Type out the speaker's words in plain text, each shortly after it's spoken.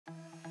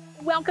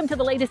Welcome to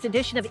the latest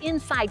edition of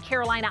Inside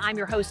Carolina. I'm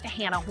your host,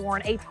 Hannah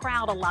Horne, a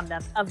proud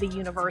alumna of the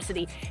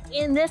university.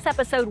 In this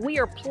episode, we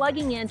are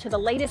plugging into the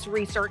latest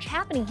research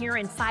happening here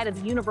inside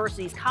of the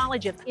university's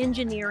College of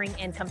Engineering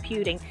and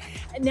Computing.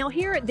 Now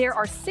here, there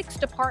are 6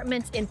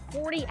 departments and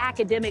 40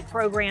 academic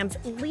programs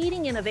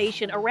leading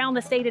innovation around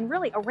the state and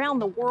really around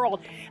the world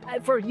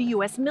for the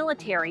U.S.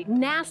 military,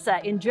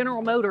 NASA, and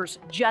General Motors,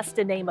 just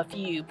to name a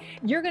few.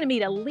 You're going to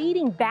meet a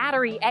leading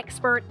battery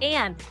expert,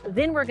 and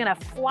then we're going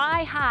to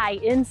fly high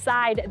inside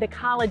the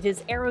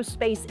college's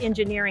aerospace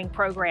engineering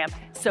program.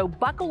 So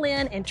buckle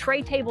in and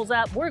tray tables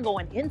up. We're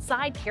going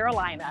inside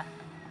Carolina.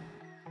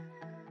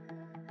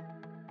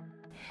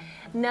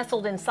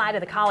 Nestled inside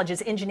of the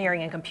college's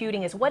engineering and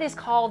computing is what is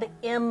called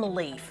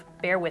MLEAF.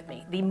 Bear with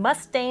me. The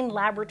Mustain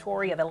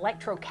Laboratory of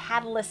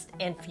Electrocatalysts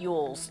and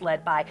Fuels,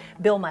 led by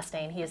Bill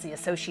Mustain. He is the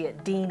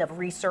Associate Dean of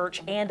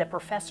Research and a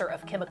Professor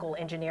of Chemical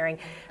Engineering.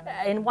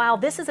 And while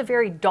this is a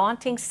very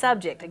daunting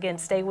subject, again,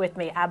 stay with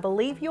me, I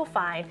believe you'll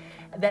find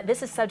that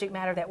this is subject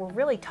matter that we're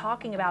really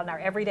talking about in our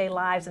everyday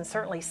lives and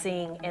certainly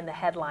seeing in the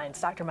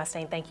headlines. Dr.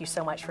 Mustain, thank you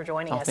so much for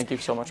joining us. Thank you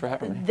so much for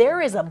having me. There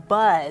is a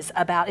buzz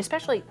about,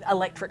 especially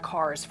electric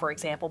cars, for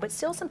example, but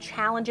still some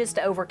challenges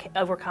to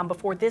overcome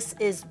before this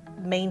is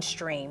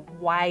mainstream,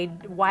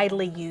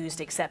 widely used,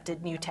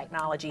 accepted new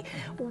technology.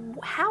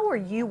 How are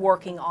you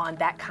working on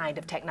that kind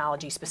of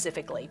technology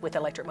specifically with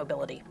electric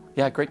mobility?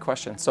 Yeah, great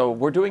question. So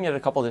we're doing it a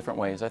couple different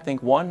ways. I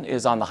think one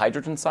is on the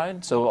hydrogen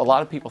side. So a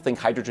lot of people think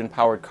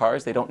hydrogen-powered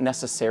cars. They don't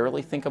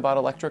necessarily think about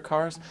electric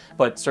cars,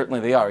 but certainly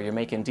they are. You're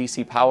making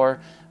DC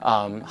power,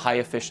 high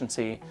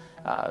efficiency.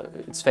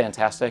 It's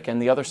fantastic. And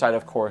the other side,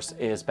 of course,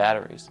 is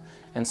batteries.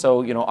 And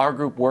so, our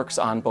group works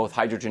on both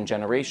hydrogen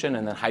generation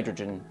and then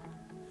hydrogen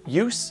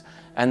use,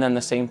 and then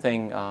the same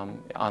thing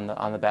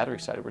on the battery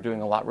side. We're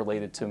doing a lot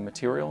related to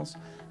materials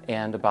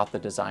and about the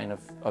design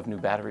of new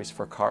batteries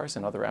for cars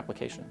and other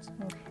applications.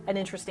 An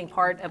interesting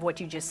part of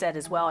what you just said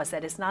as well is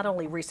that it's not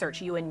only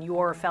research you and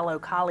your fellow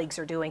colleagues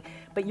are doing,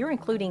 but you're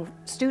including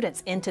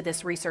students into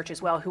this research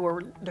as well who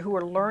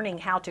are learning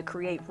how to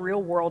create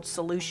real-world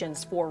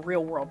solutions for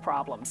real-world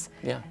problems.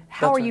 Yeah.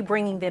 How are you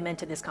bringing them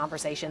into this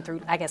conversation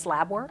through, I guess,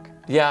 lab work?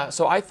 Yeah,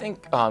 so I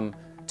think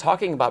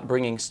talking about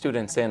bringing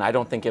students in, I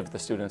don't think gives the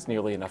students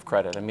nearly enough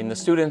credit. I mean, the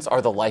students are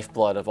the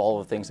lifeblood of all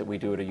of the things that we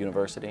do at a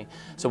university.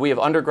 So we have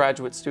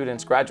undergraduate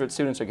students, graduate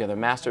students are getting their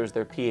master's,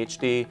 their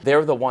PhD.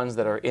 They're the ones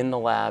that are in the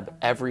lab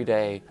every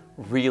day,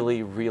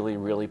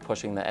 really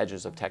pushing the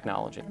edges of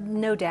technology.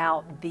 No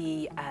doubt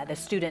the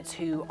students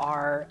who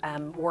are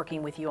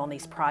working with you on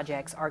these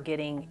projects are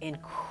getting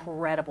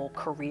incredible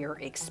career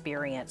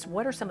experience.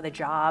 What are some of the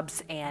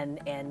jobs and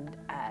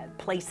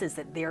places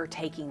that they're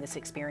taking this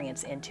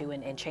experience into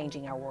and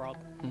changing our world?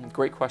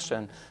 Great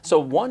question. So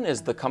one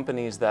is the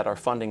companies that are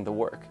funding the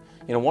work.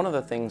 One of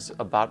the things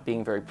about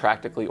being very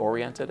practically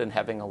oriented and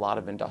having a lot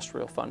of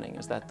industrial funding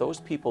is that those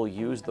people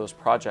use those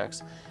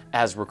projects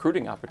as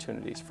recruiting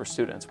opportunities for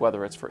students,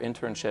 whether it's for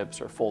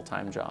internships or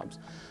full-time jobs.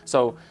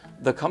 So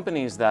the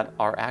companies that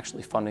are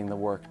actually funding the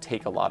work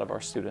take a lot of our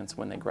students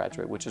when they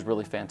graduate, which is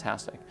really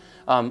fantastic.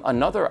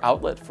 Another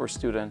outlet for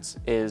students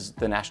is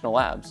the national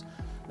labs.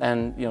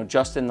 And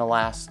just in the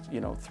last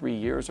 3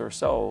 years or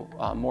so,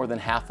 more than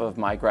half of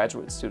my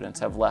graduate students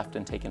have left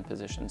and taken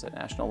positions at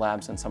national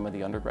labs, and some of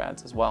the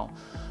undergrads as well.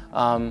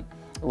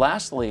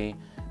 Lastly,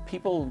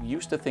 people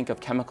used to think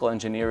of chemical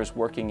engineers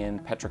working in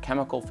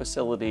petrochemical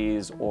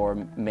facilities or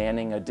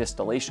manning a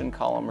distillation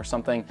column or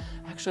something.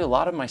 Actually, a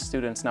lot of my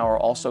students now are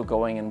also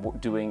going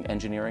and doing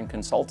engineering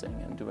consulting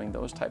and doing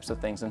those types of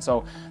things. And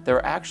so there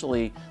are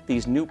actually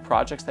these new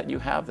projects that you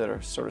have that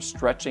are sort of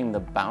stretching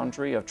the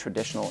boundary of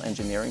traditional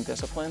engineering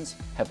disciplines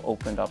have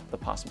opened up the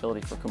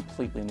possibility for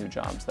completely new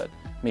jobs that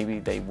maybe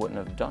they wouldn't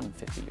have done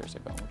 50 years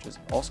ago, which is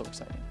also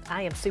exciting.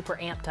 I am super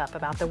amped up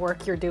about the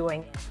work you're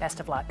doing. Best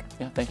of luck.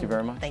 Yeah, thank you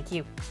very much. Thank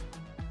you.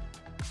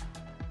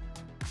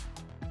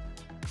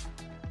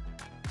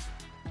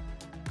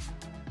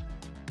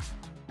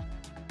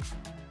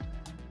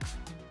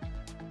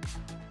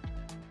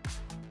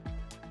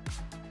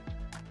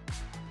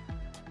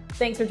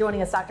 Thanks for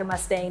joining us, Dr.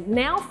 Mustain.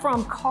 Now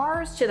from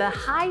cars to the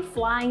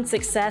high-flying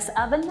success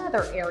of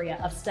another area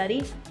of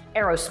study,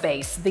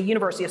 aerospace. The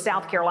University of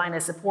South Carolina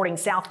is supporting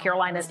South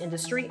Carolina's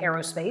industry,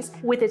 aerospace,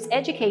 with its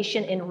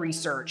education and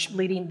research.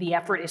 Leading the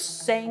effort is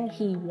Sang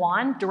Hee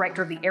Won,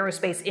 Director of the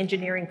Aerospace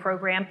Engineering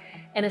Program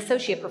and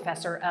Associate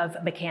Professor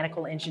of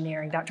Mechanical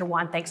Engineering. Dr.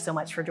 Wan, thanks so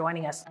much for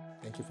joining us.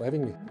 Thank you for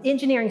having me.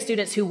 Engineering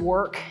students who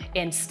work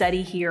and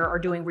study here are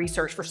doing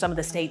research for some of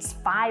the state's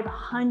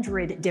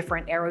 500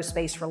 different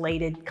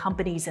aerospace-related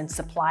companies and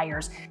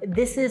suppliers.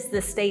 This is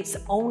the state's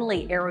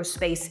only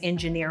aerospace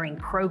engineering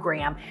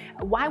program.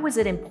 Why was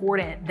it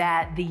important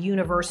that the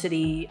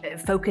university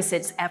focus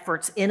its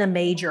efforts in a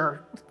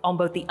major on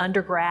both the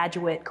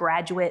undergraduate,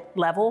 graduate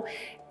level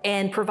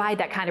and provide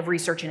that kind of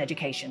research and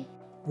education?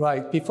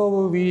 Right.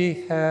 Before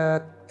we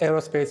had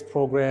aerospace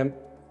program,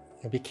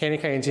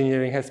 mechanical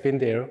engineering has been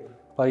there.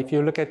 But if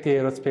you look at the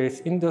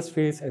aerospace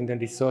industries and the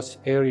research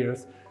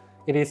areas,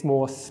 it is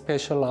more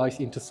specialized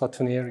into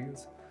certain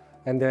areas.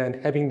 And then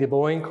having the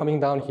Boeing coming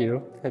down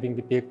here, having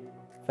the big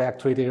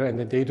factory there, and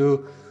then they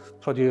do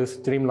produce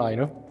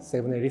Dreamliner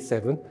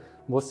 787,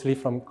 mostly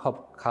from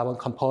carbon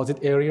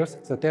composite areas.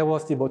 So that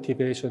was the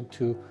motivation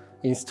to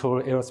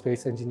install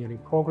aerospace engineering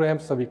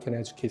programs so we can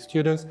educate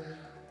students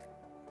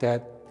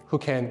who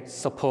can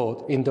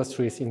support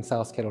industries in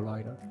South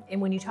Carolina.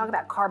 And when you talk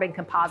about carbon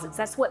composites,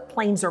 that's what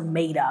planes are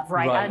made of,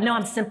 right? I know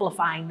I'm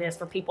simplifying this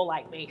for people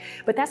like me,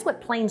 but that's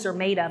what planes are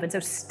made of. And so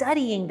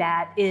studying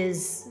that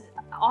is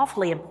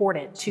awfully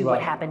important to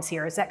what happens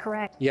here. Is that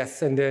correct?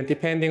 Yes, and then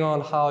depending on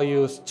how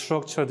you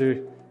structure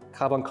the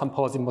carbon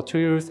composite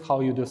materials, how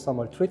you do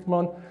thermal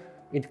treatment,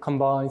 it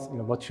combines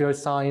material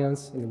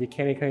science,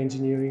 mechanical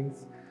engineering,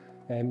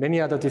 and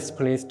many other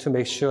disciplines to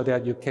make sure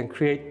that you can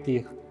create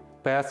the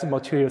best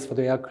materials for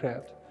the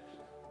aircraft.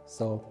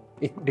 So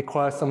it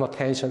requires some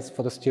attention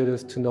for the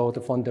students to know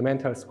the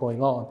fundamentals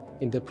going on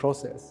in the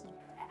process.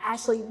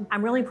 Ashley,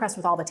 I'm really impressed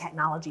with all the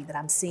technology that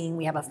I'm seeing.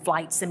 We have a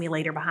flight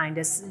simulator behind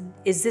us.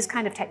 Is this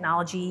kind of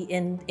technology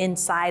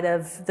inside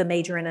of the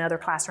major and in other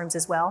classrooms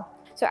as well?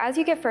 So as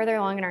you get further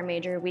along in our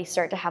major, we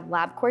start to have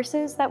lab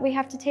courses that we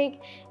have to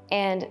take.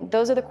 And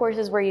those are the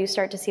courses where you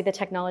start to see the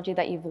technology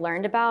that you've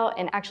learned about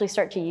and actually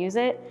start to use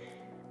it.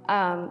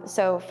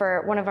 So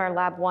for one of our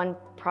Lab 1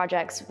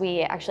 projects,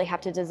 we actually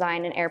have to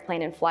design an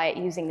airplane and fly it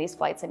using these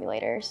flight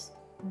simulators.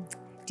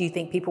 Do you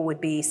think people would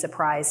be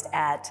surprised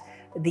at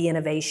the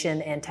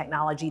innovation and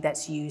technology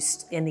that's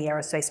used in the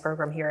aerospace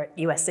program here at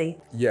USC?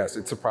 Yes,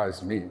 it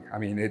surprised me. I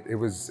mean, it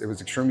was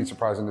extremely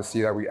surprising to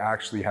see that we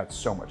actually had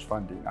so much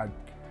funding. I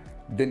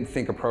didn't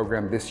think a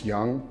program this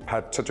young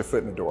had such a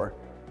foot in the door.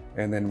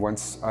 And then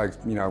once I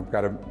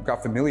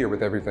got familiar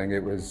with everything,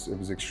 it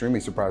was extremely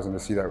surprising to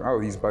see that,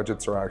 oh, these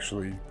budgets are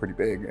actually pretty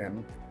big.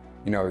 And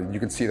you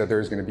can see that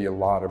there's going to be a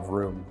lot of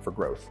room for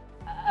growth.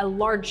 A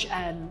large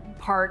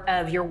part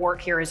of your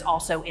work here is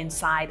also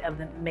inside of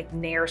the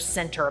McNair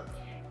Center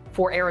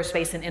for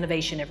Aerospace and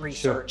Innovation and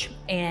Research. Sure.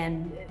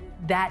 And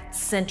that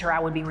center, I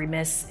would be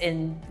remiss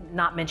in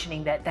not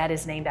mentioning that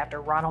is named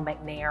after Ronald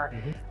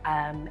McNair,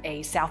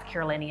 a South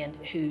Carolinian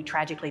who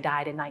tragically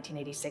died in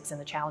 1986 in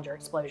the Challenger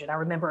explosion. I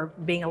remember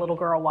being a little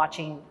girl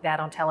watching that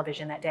on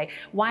television that day.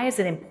 Why is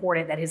it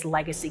important that his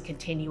legacy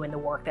continue in the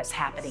work that's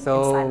happening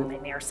inside the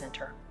McNair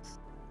Center?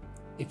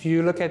 If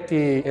you look at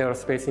the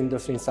aerospace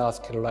industry in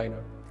South Carolina,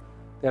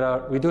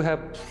 we do have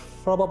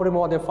probably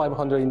more than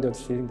 500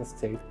 industries in the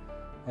state.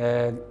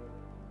 And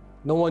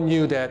no one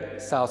knew that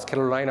South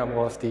Carolina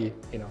was the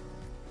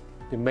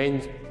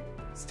main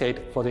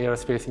state for the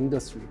aerospace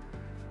industry.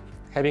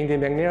 Having the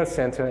McNair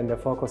Center and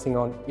focusing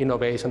on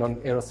innovation on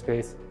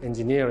aerospace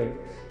engineering,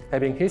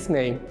 having his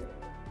name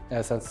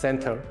as a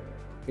center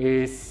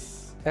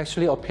is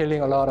actually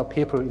appealing a lot of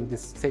people in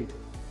this state.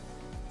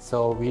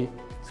 So we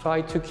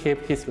try to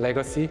keep his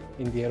legacy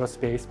in the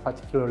aerospace,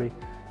 particularly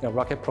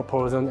rocket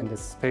propulsion and the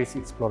space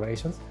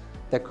explorations.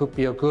 That could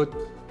be a good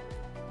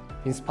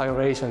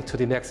inspiration to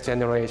the next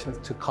generations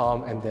to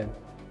come and then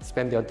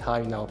spend their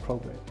time in our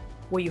program.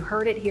 Well, you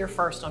heard it here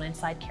first on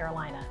Inside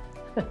Carolina.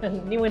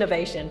 New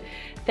innovation.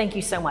 Thank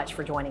you so much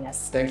for joining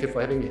us. Thank you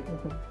for having me.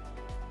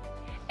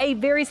 A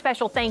very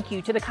special thank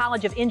you to the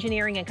College of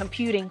Engineering and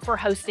Computing for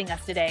hosting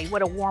us today.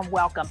 What a warm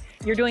welcome.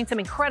 You're doing some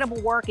incredible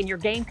work and your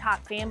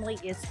Gamecock family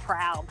is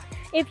proud.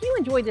 If you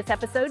enjoyed this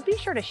episode, be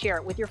sure to share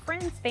it with your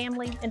friends,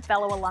 family, and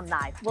fellow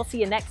alumni. We'll see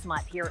you next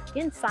month here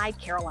Inside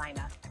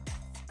Carolina.